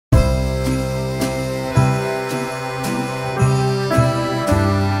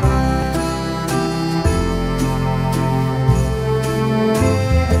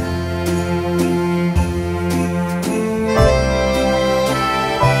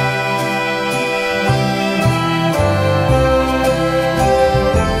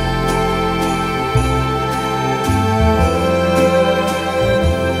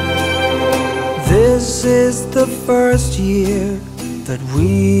the first year that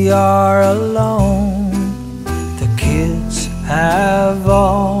we are alone. The kids have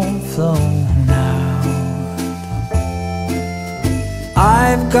all flown out.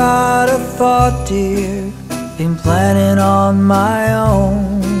 I've got a thought, dear, been planning on my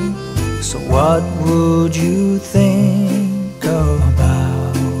own. So what would you think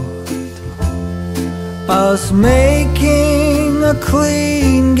about us making a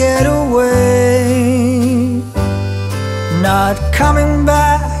clean getaway, not coming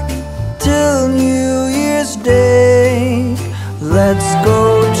back till New Year's Day? Let's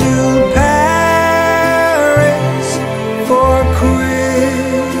go to Paris for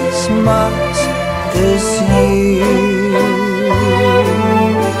Christmas this year.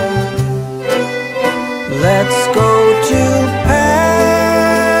 Let's go to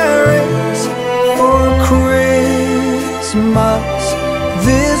Paris for Christmas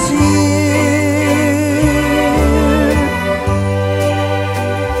this year.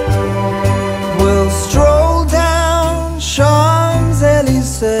 We'll stroll down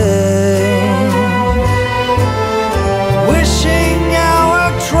Champs-Élysées, wishing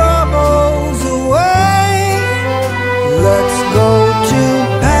our troubles away. Let's go to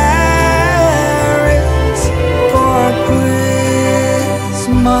Paris for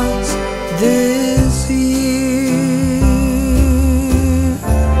Christmas this year.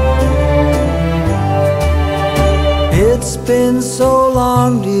 It's been so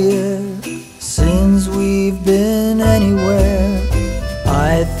long, dear, since we've been anywhere.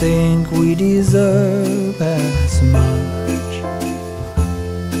 I think we deserve as much.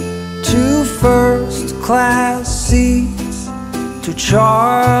 2 first-class seats to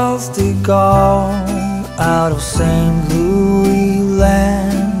Charles de Gaulle out of St. Louis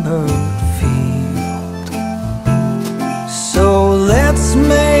Lambert Field. So let's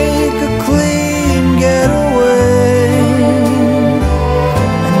make a clean getaway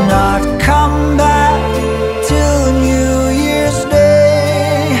and not come back till New Year's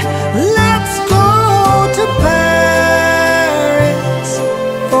Day. Let's go to Paris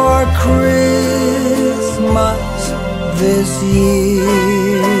for Christmas this year.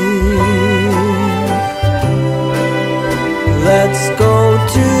 Let's go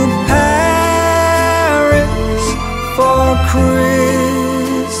to Paris for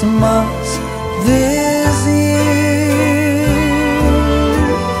Christmas this year.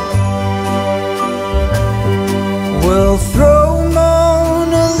 We'll throw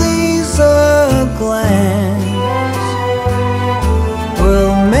Mona Lisa a glance.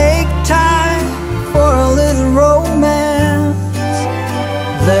 We'll make time for a little romance.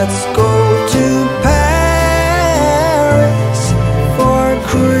 Let's go to Paris for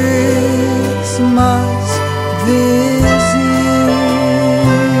Christmas this year.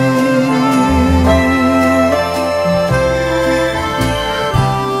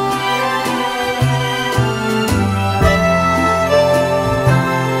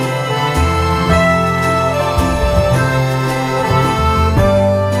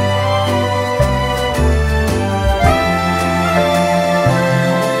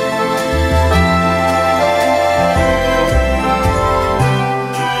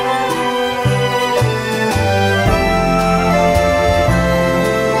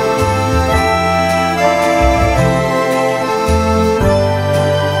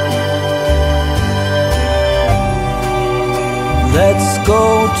 Let's go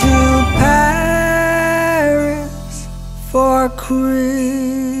to Paris for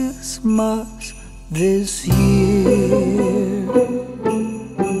Christmas this year.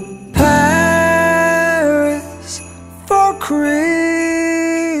 Paris for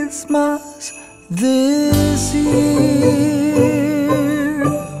Christmas this year.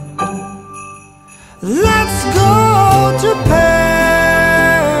 Let's go to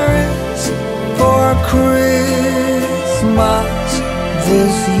Paris for Christmas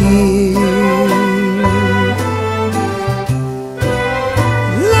this year.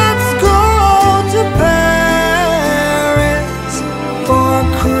 Let's go to Paris for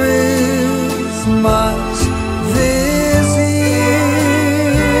Christmas this year.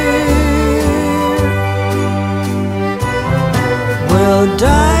 We'll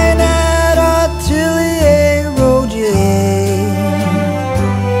dine at Atelier Rodier.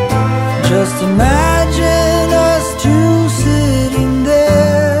 Just imagine us two sitting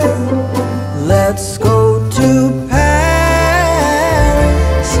there. Let's go to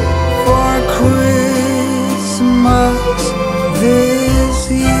Paris for Christmas this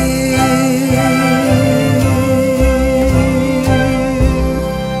year.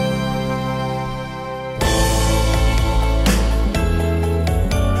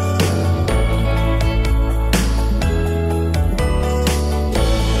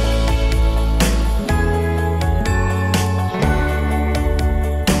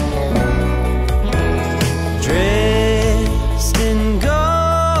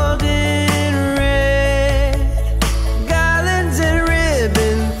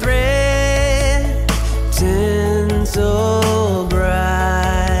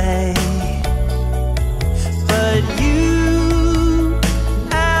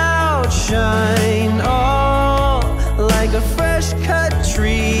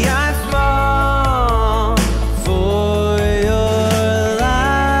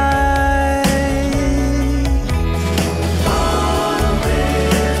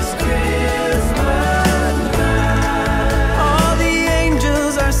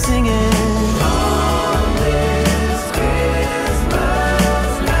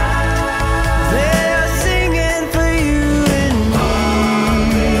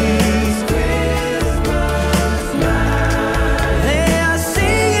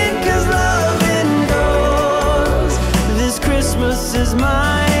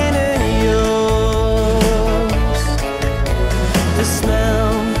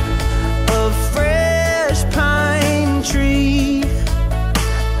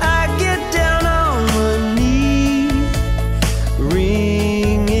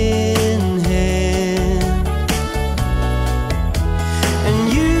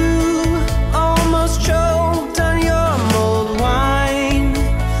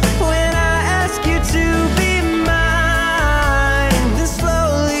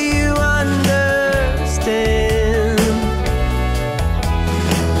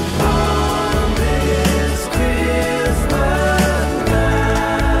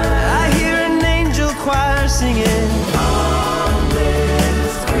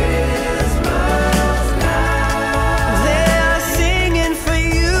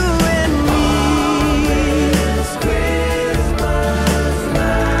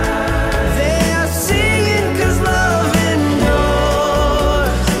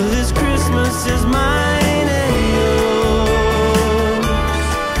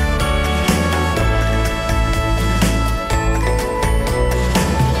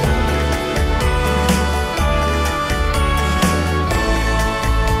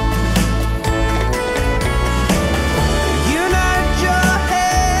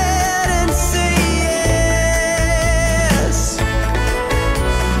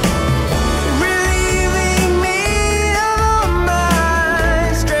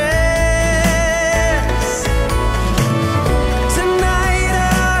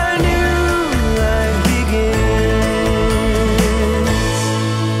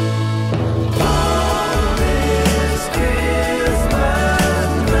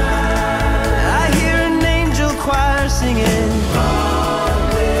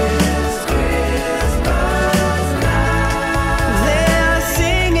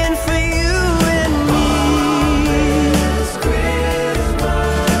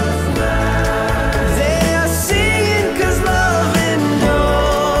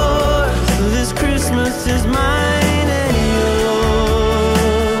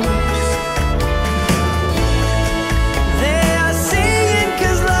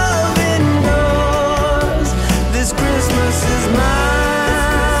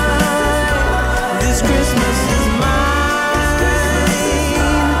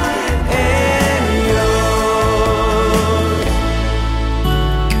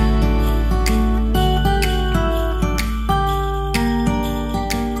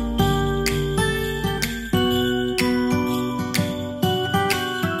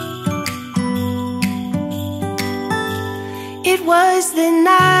 It was the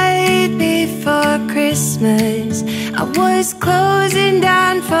night before Christmas. I was closing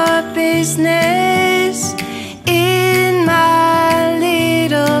down for business in my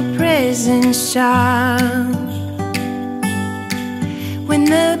little present shop, when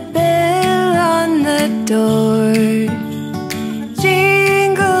the bell on the door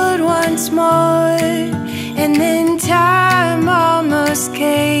jingled once more, and then time almost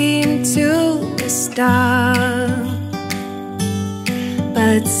came to a stop.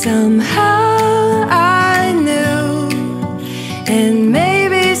 But somehow I knew, and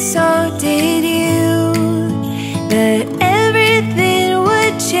maybe so did you, that everything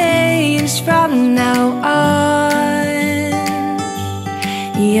would change from now on.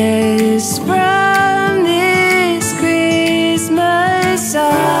 Yes, from this Christmas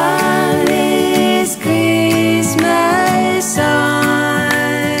on, this Christmas on.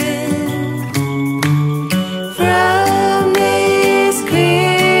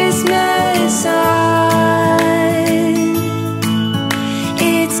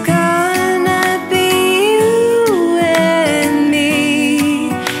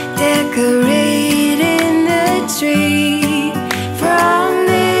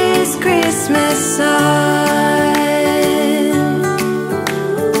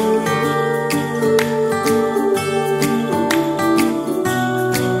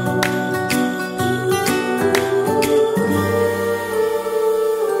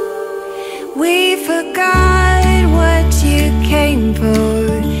 We forgot what you came for,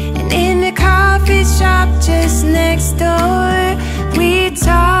 and in the coffee shop just next door, we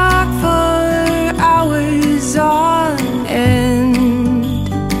talked for hours on end.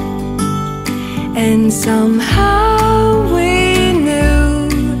 And somehow we knew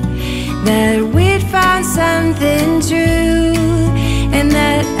that we'd found something true, and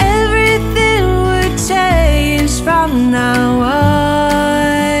that everything would change from now on.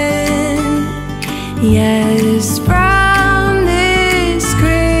 Yes, from this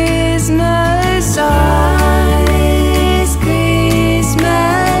Christmas on, this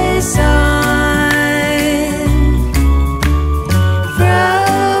Christmas on.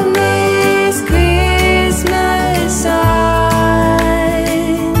 From this Christmas on,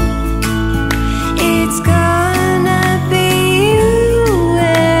 it's gonna be you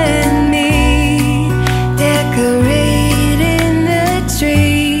and me, decorating the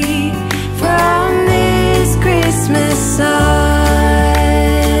tree. From this Christmas on.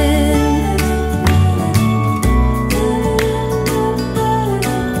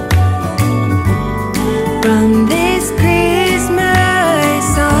 From this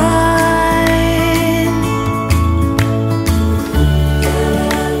Christmas on.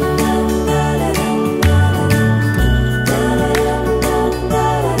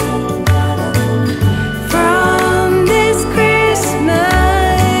 From this Christmas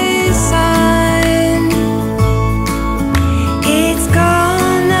on, it's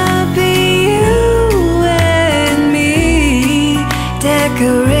gonna be you and me,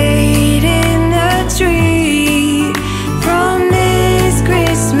 decorating the tree. From this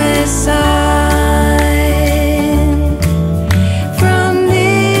Christmas on. From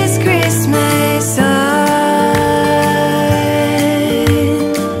this Christmas on.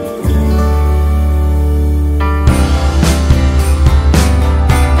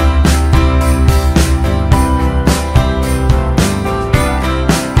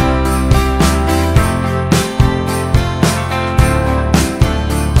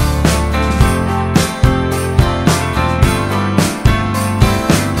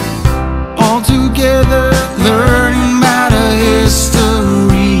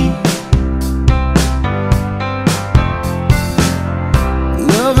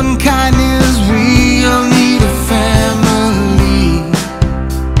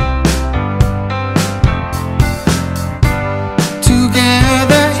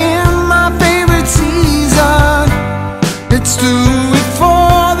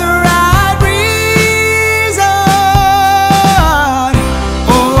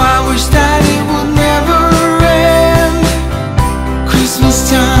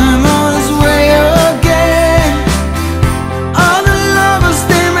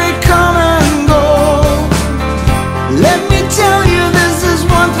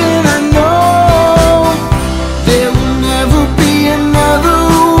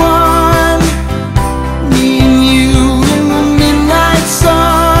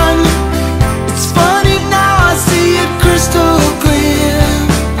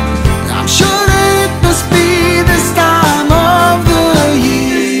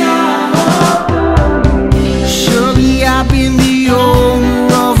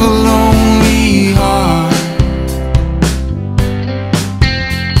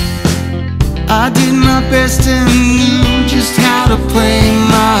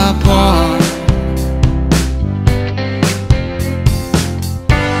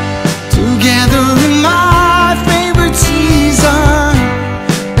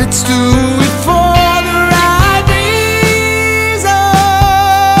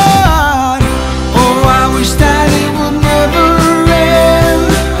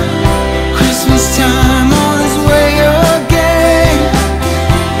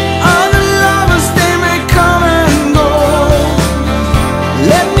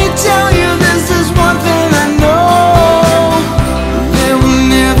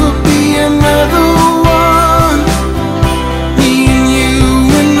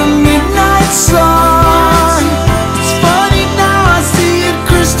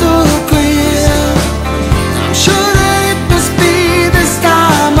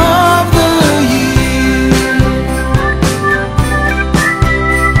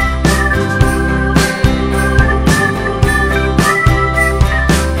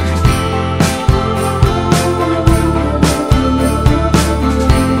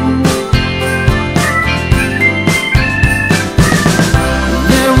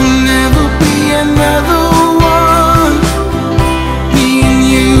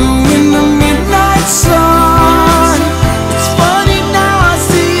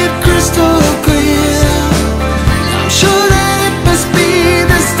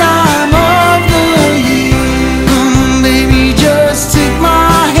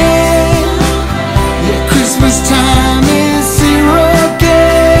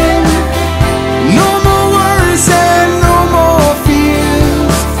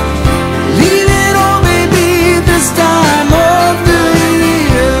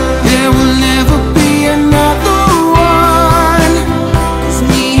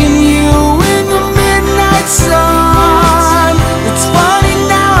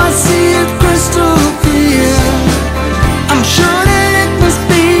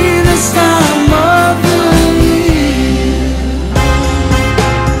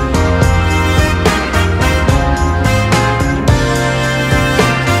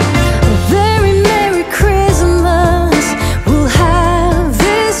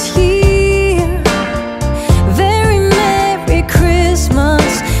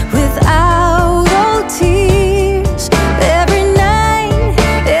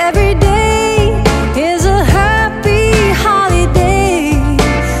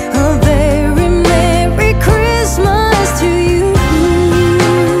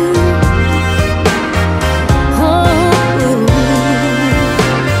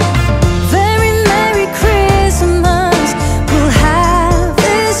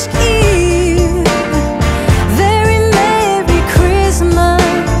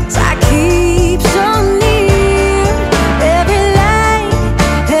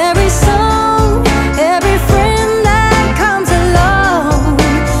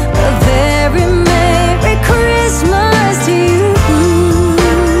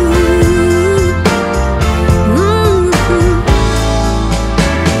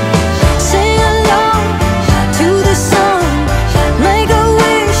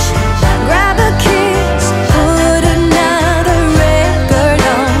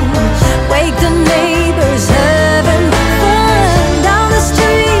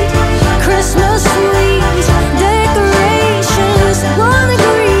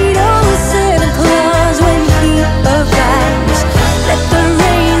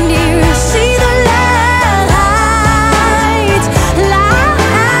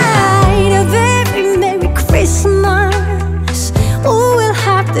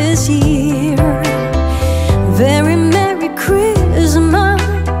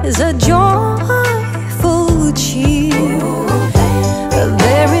 is a joyful cheer. A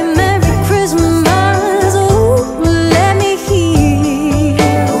very Merry Christmas, oh, let me hear.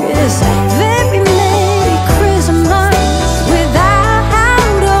 Yes, very Merry Christmas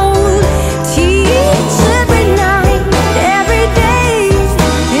without old tears. Every night, every day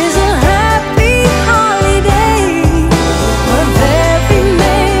is a happy holiday. A very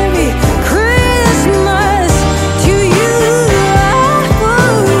Merry Christmas to you.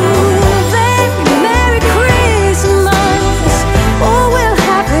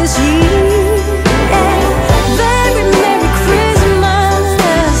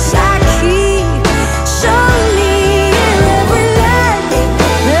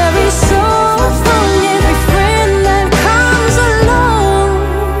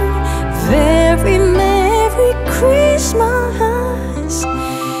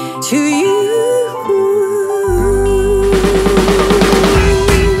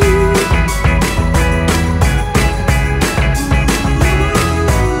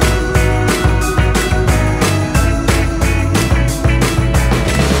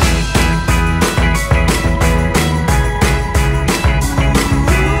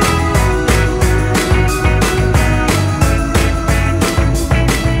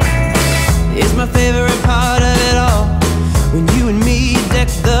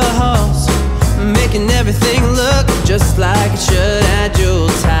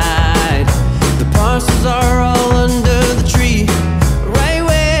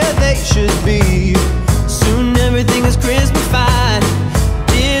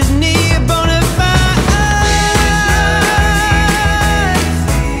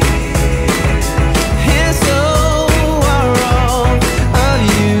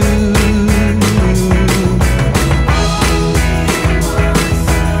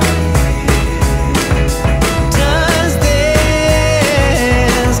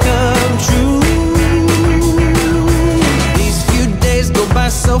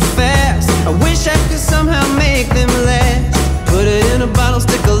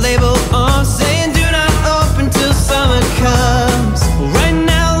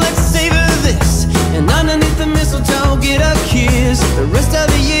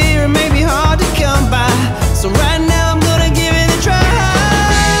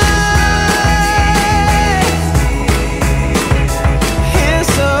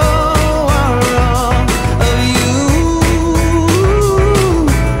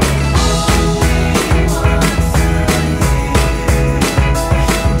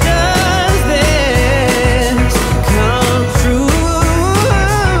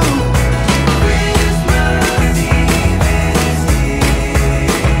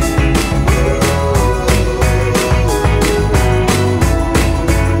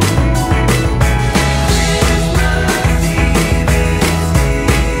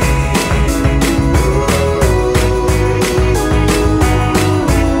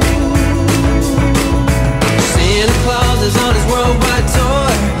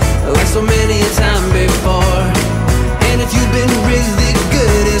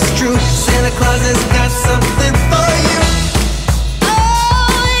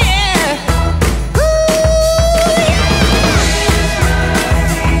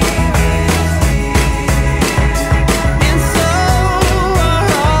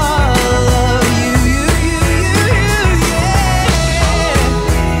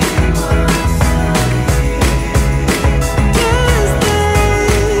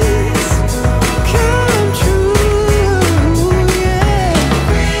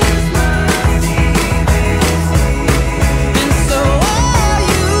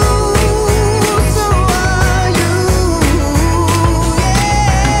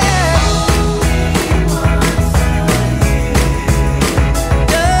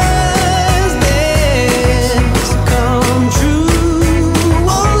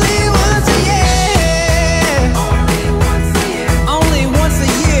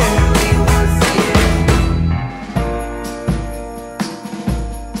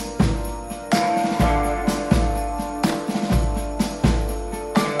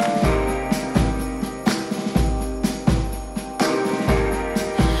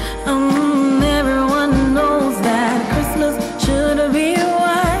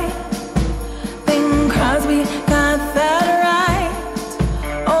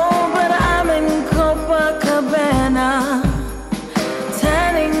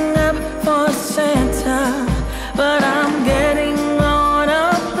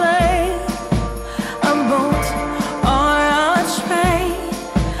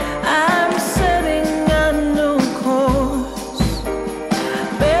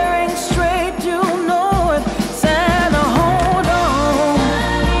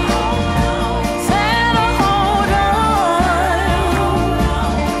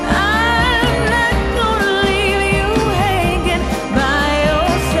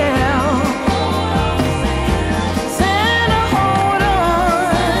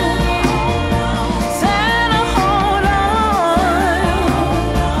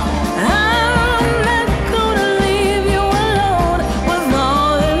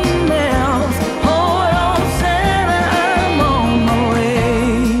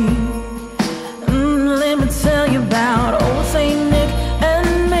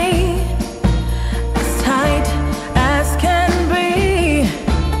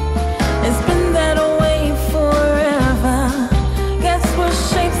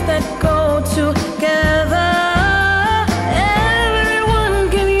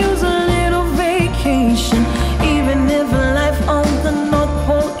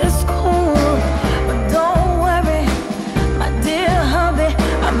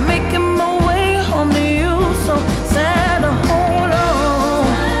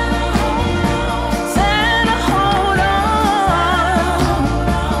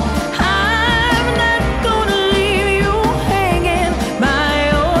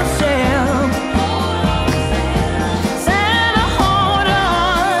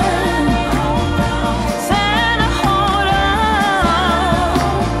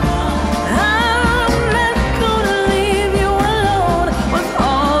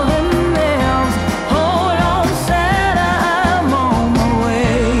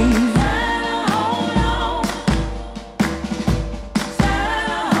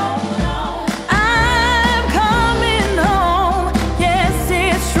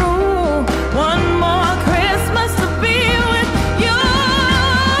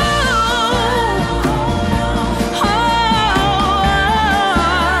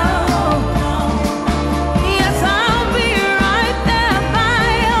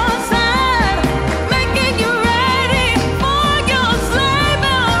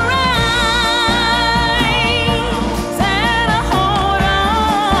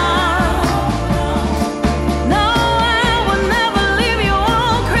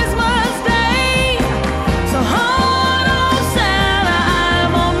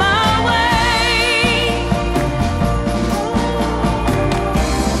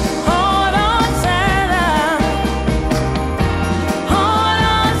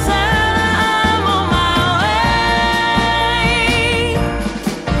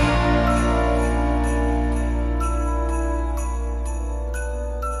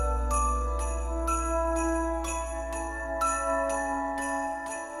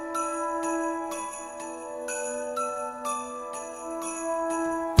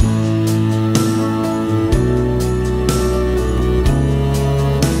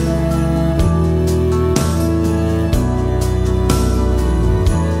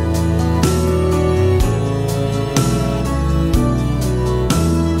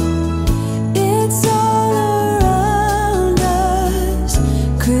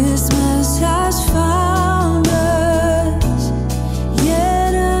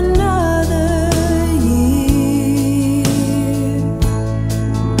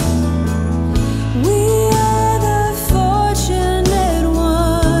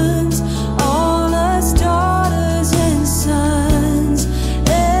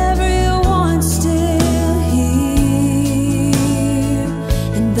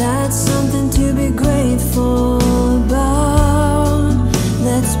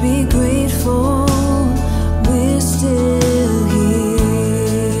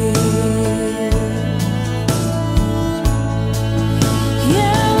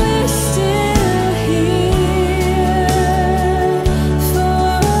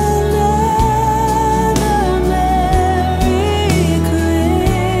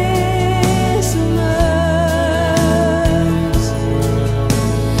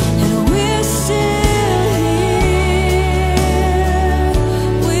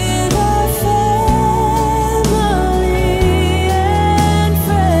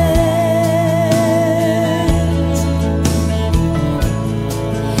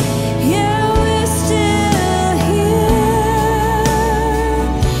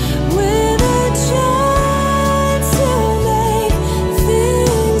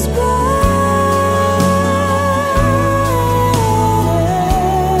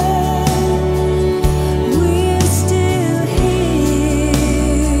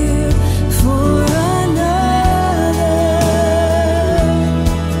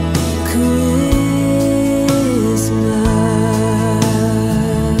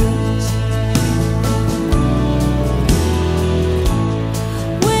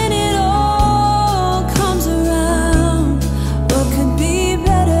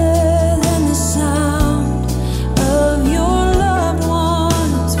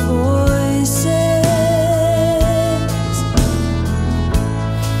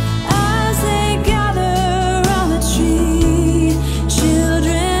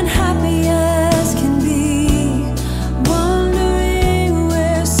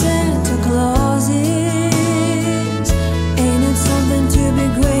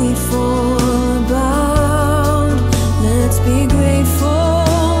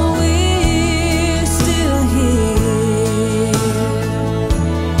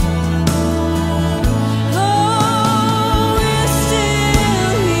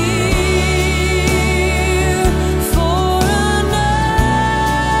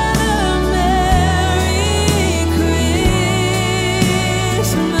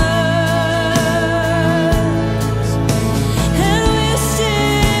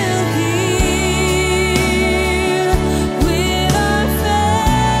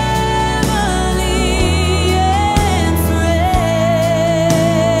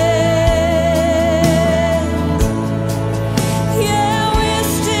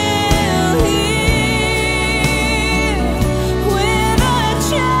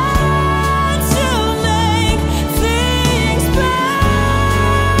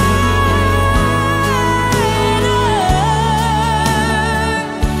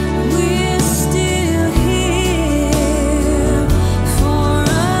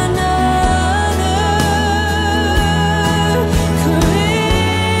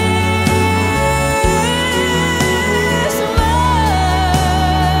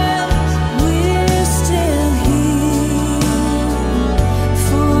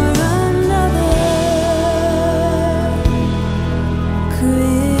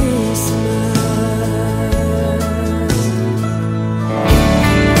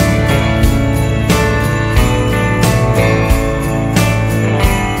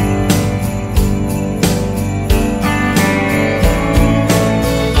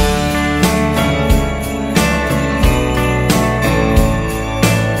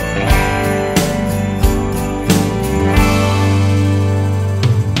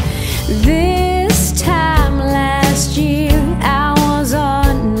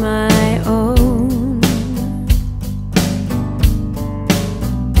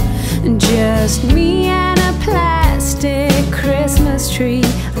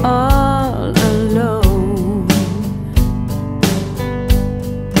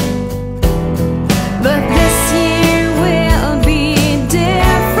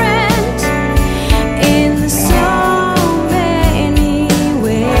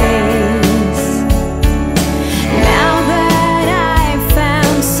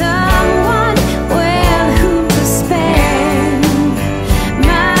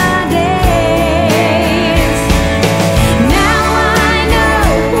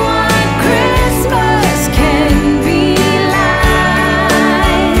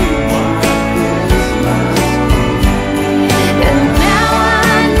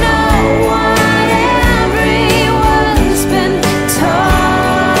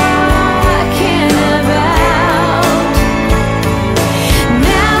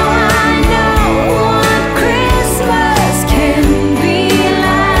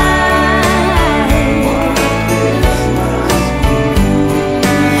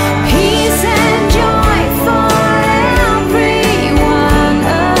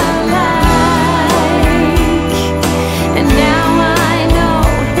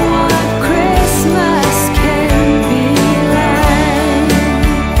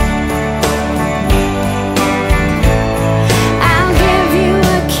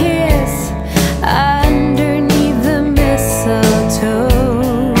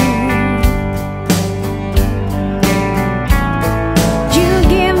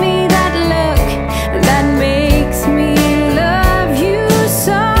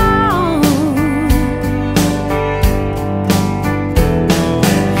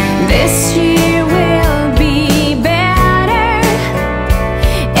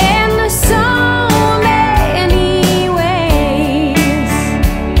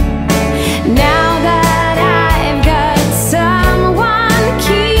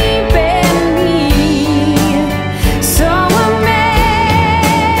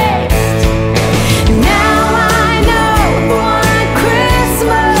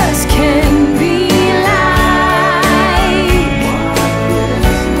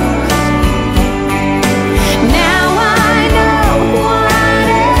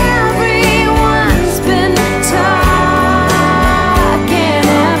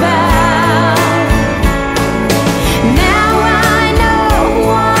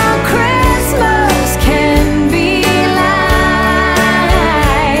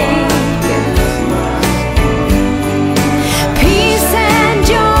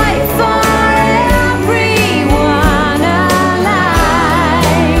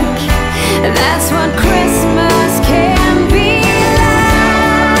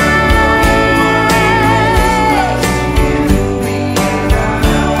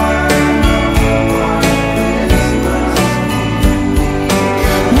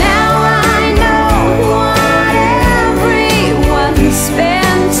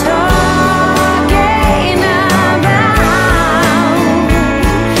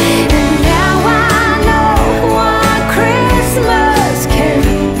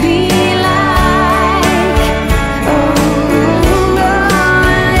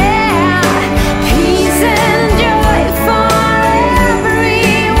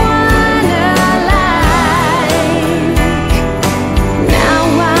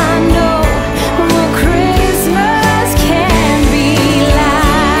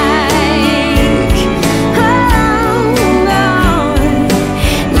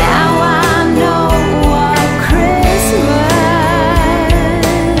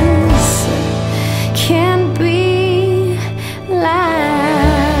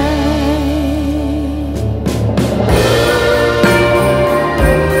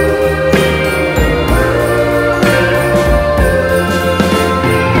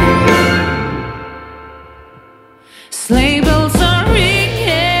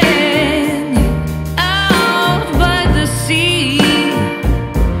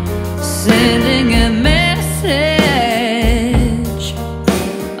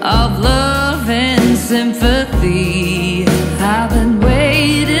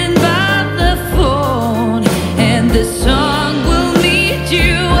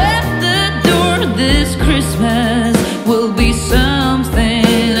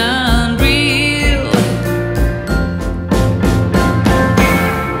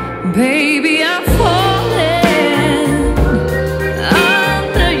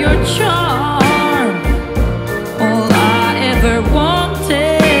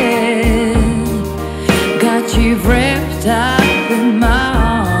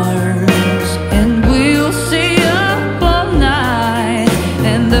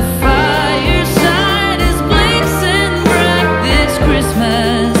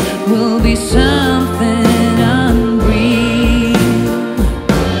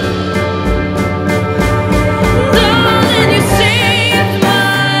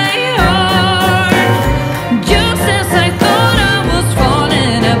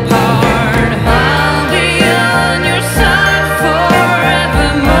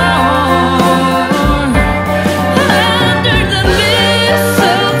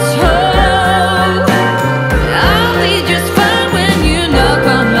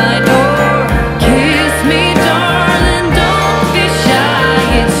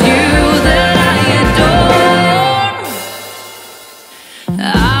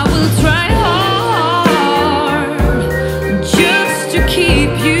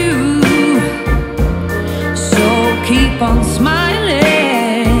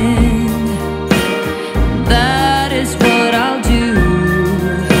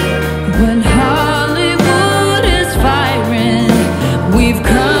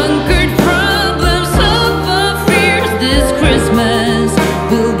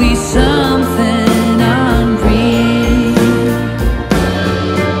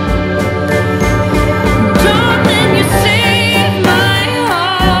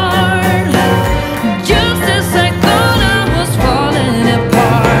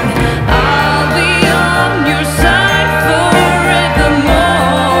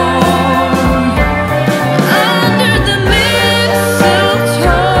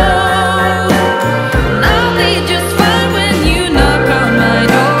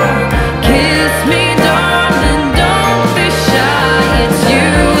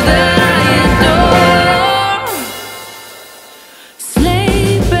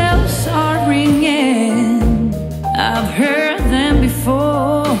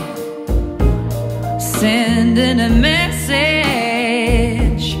 sending a message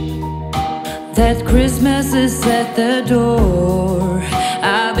that Christmas is at the door.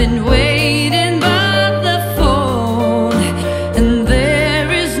 I've been waiting by the phone, and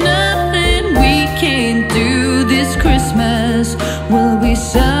there is nothing we can't do this Christmas. Will be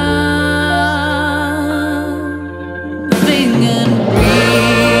something and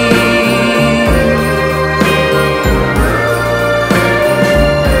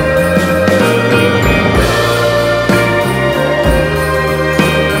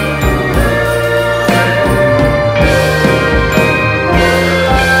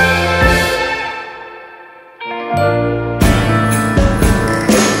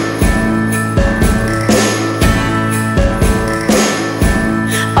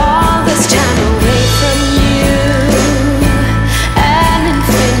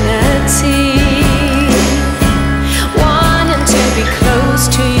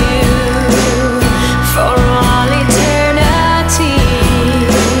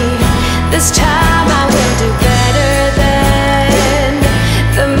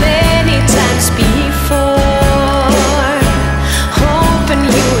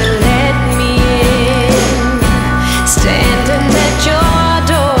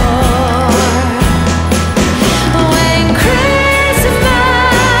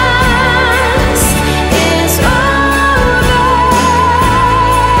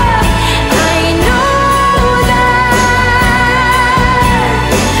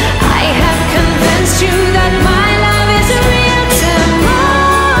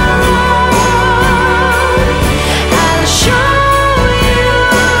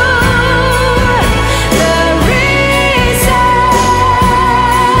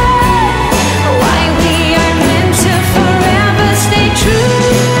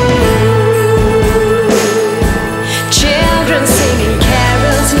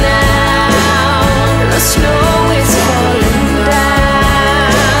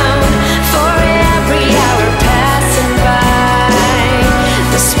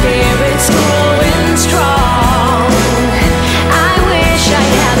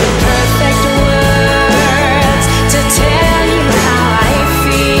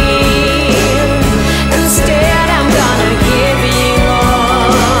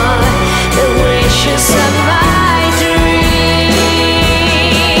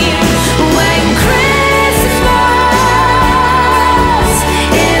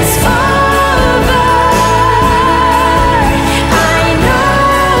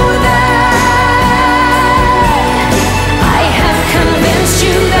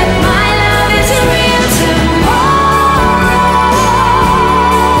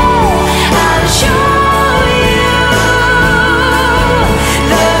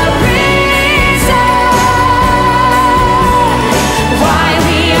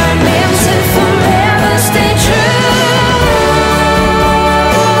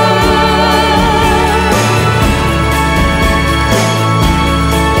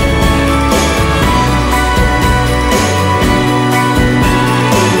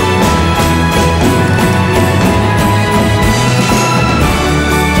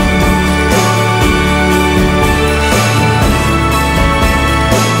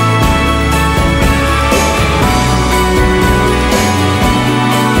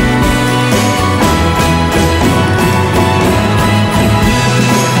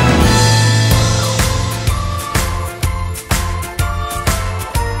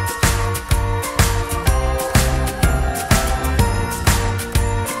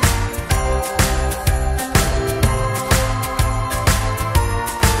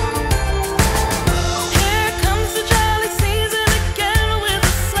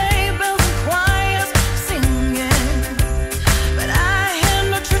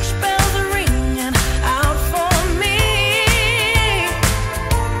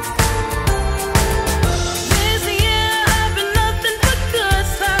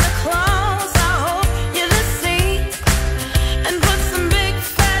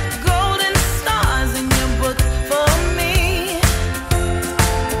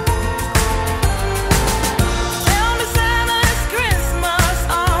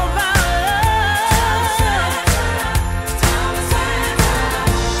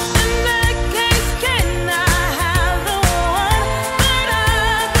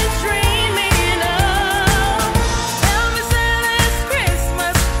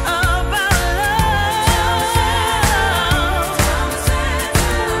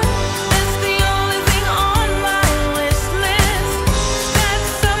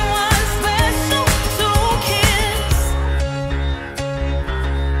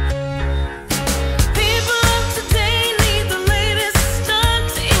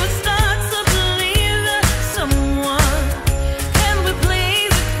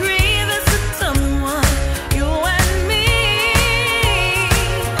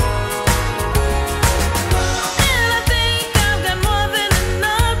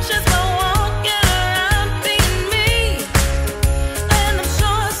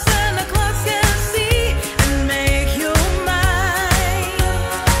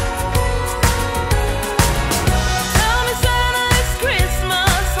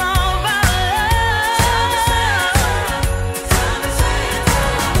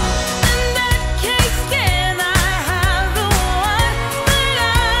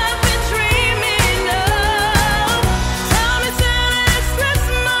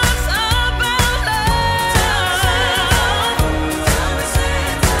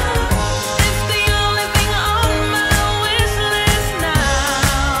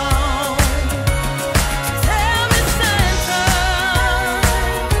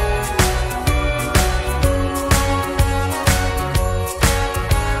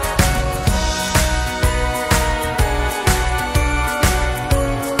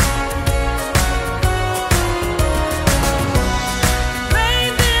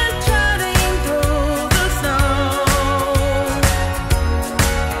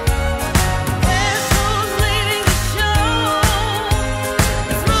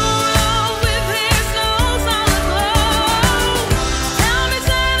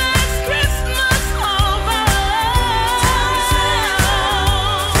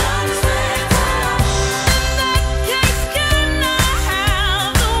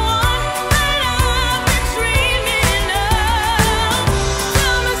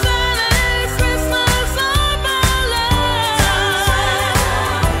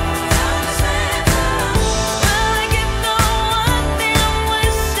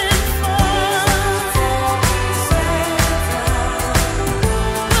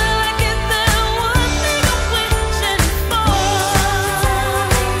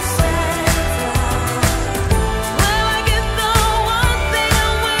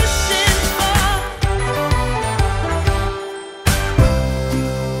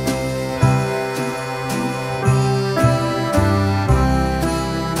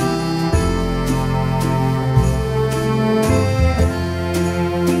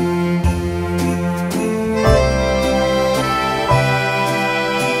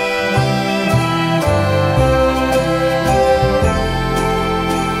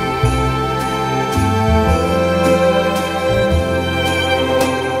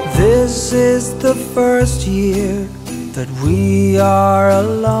the first year that we are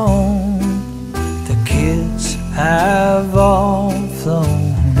alone. The kids have all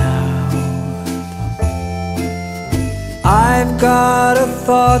flown out. I've got a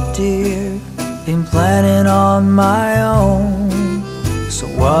thought, dear, been planning on my own. So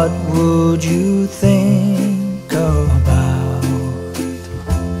what would you think about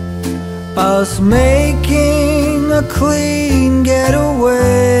us making a clean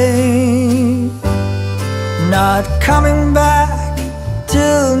getaway, not coming back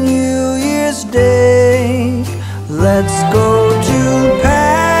till New Year's Day? Let's go to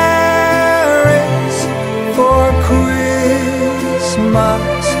Paris for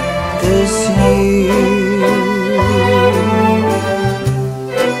Christmas this year.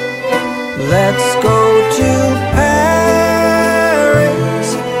 Let's go to Paris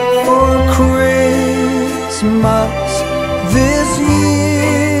for Christmas this year.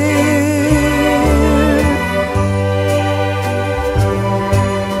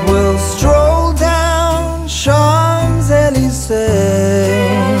 We'll stroll down Champs-Élysées,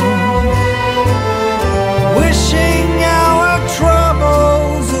 wishing our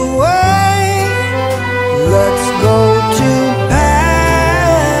troubles away. Let's go to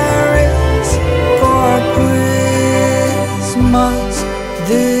Paris for Christmas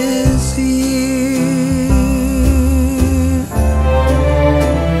this year.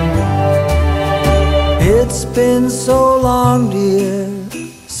 It's been so long, dear,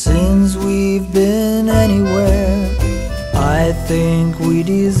 since we've been anywhere. I think we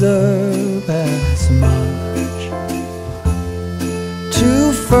deserve as much.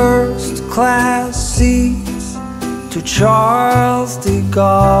 2 first-class seats to Charles de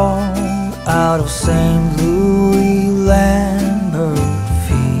Gaulle out of St. Louis Lambert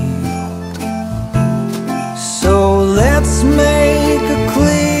Field. So let's make a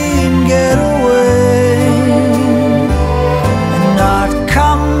clean getaway and not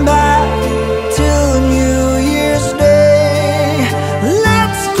come back till New Year's Day.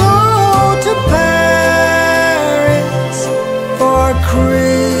 Let's go to Paris for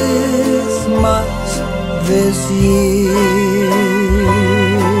Christmas this year.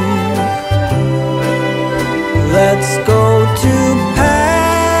 Let's go to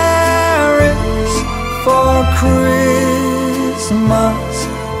Paris for Christmas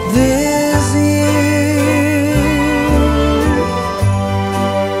this year.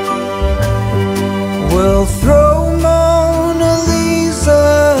 We'll throw Mona Lisa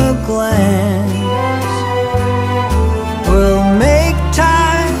a glance. We'll make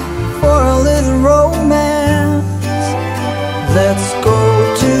time for a little romance. Let's go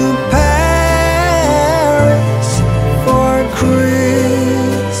to Paris for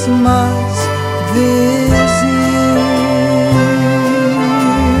Christmas this year.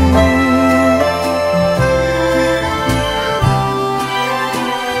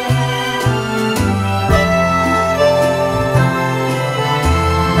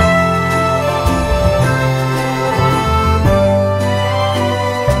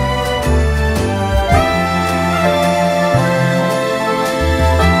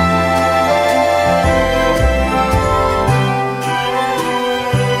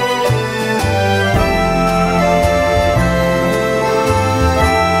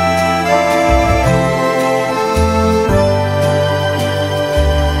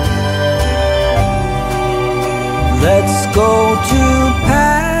 Let's go to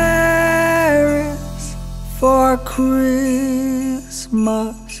Paris for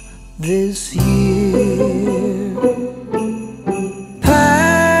Christmas this year.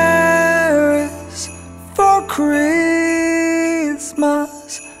 Paris for Christmas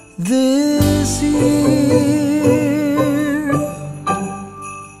this year.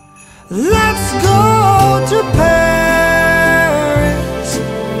 Let's go to Paris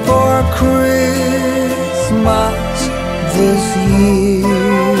for Christmas this year.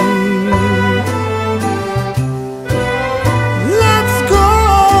 Let's go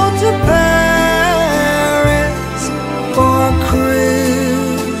to Paris for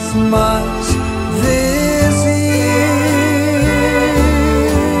Christmas this year.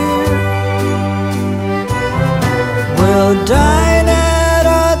 We'll dine at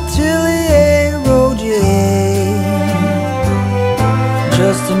Atelier Rodier.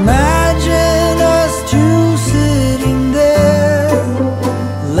 Just imagine us two sitting there.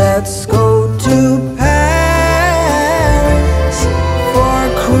 Let's go to Paris for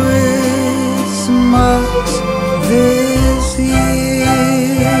Christmas this year.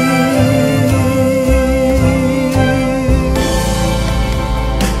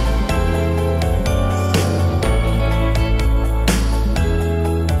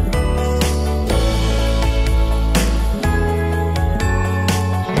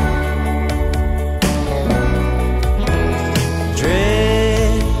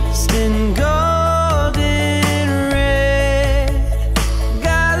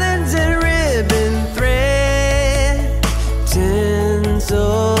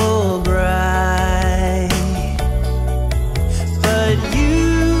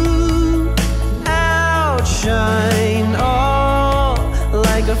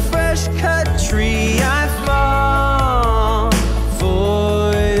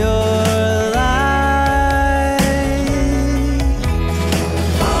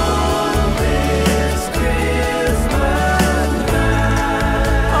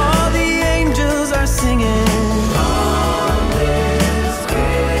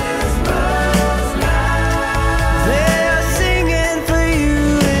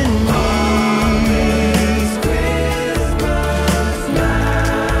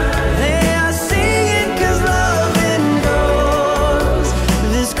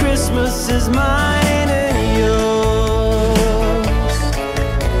 is mine and yours.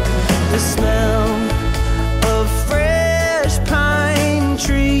 The smell of fresh pine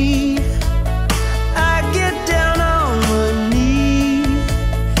tree. I get down on one knee,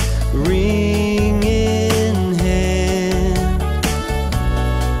 ring in hand,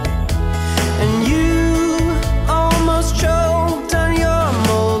 and you almost choked on your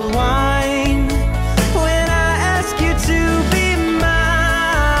mulled wine when I asked you to be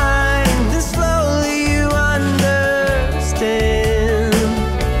mine. Then slowly you understand.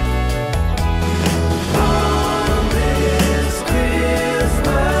 On this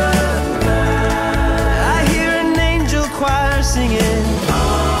Christmas night, I hear an angel choir singing.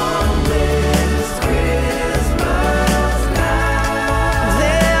 On this Christmas night,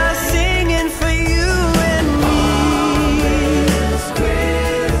 they are singing for you and me. This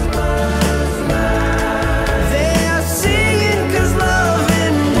Christmas night, they are singing 'cause love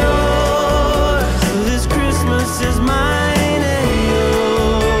endures. This Christmas is mine and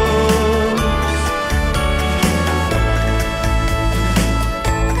yours.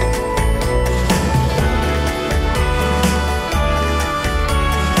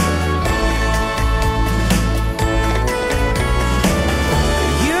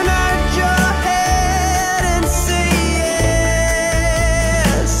 You nod your head and say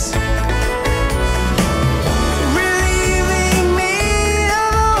yes, relieving me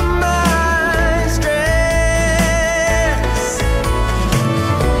of all my stress.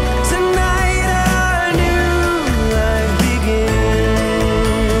 Tonight our new life begins.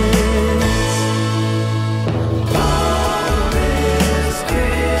 On this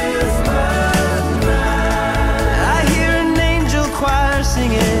Christmas night, I hear an angel choir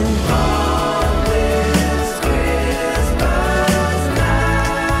singing. On this Christmas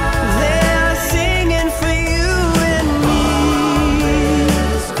night, they are singing for you and me.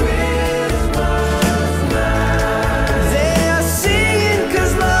 This Christmas night, they are singing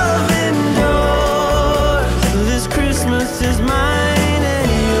 'cause love endures. This Christmas is mine and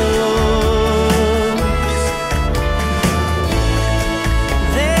yours.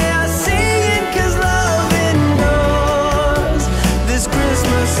 They are singing 'cause love endures. This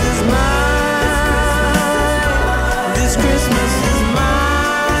Christmas is mine. This Christmas is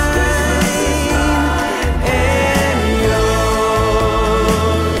mine and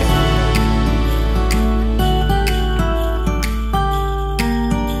yours.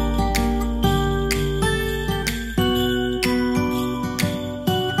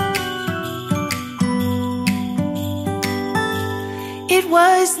 It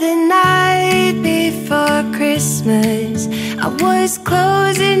was the night before Christmas. I was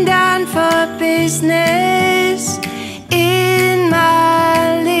closing down for business in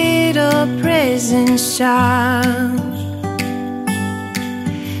my little prison shop,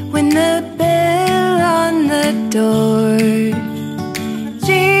 when the bell on the door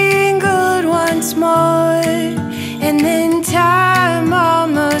jingled once more, and then time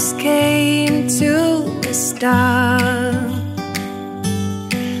almost came to a stop.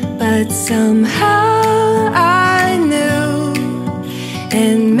 But somehow I knew,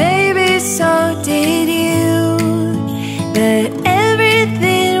 and maybe so did you, that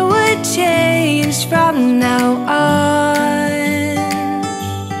everything would change from now on.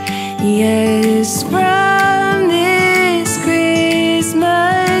 Yes, from this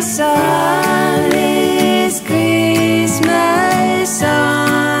Christmas on, this Christmas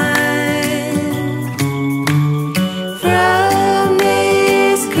on, from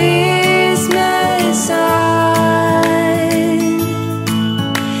this Christmas on,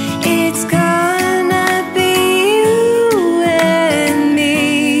 it's gonna be you and me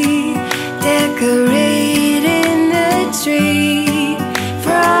decorating the tree.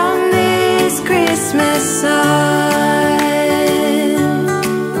 From this Christmas on,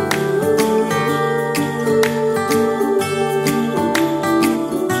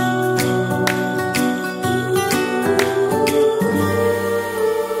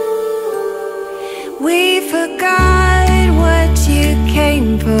 we forgot what you came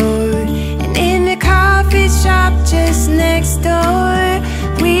for, and in the coffee shop just next door,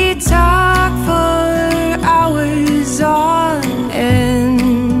 we talked for hours on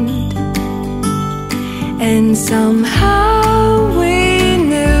end, and somehow we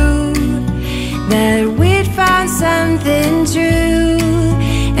knew that we'd found something true,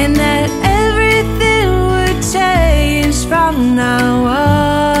 and that everything would change from now on.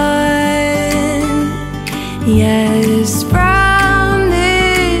 Yes, from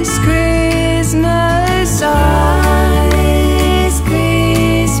this Christmas on, this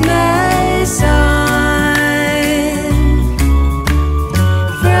Christmas on,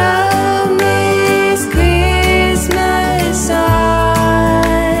 from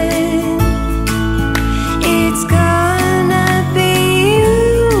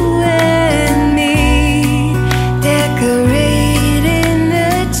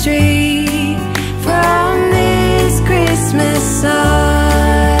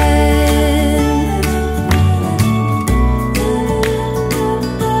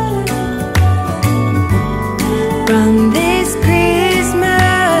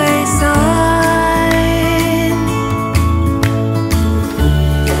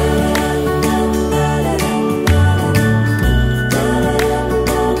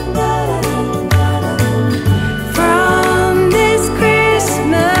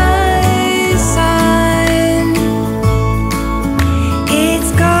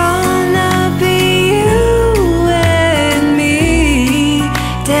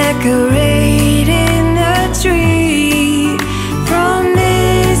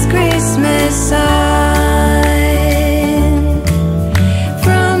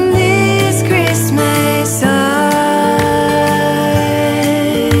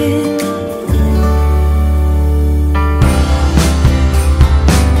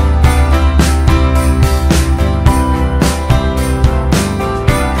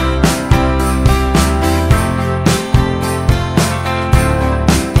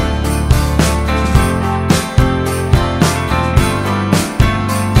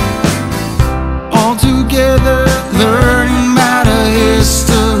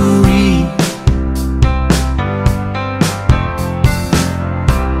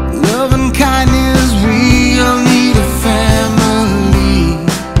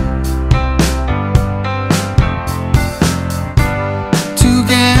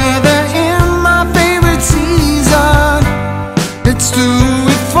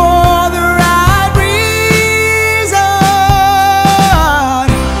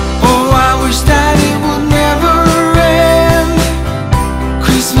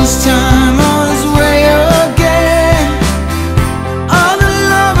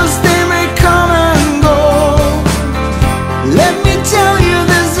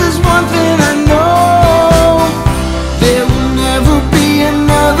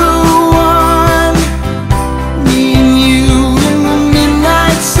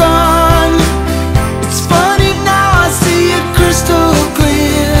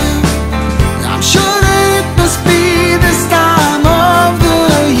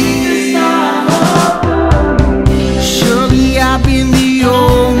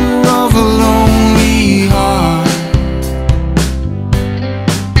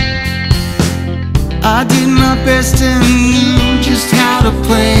I did my best and knew just how to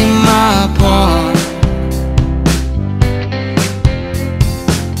play my part.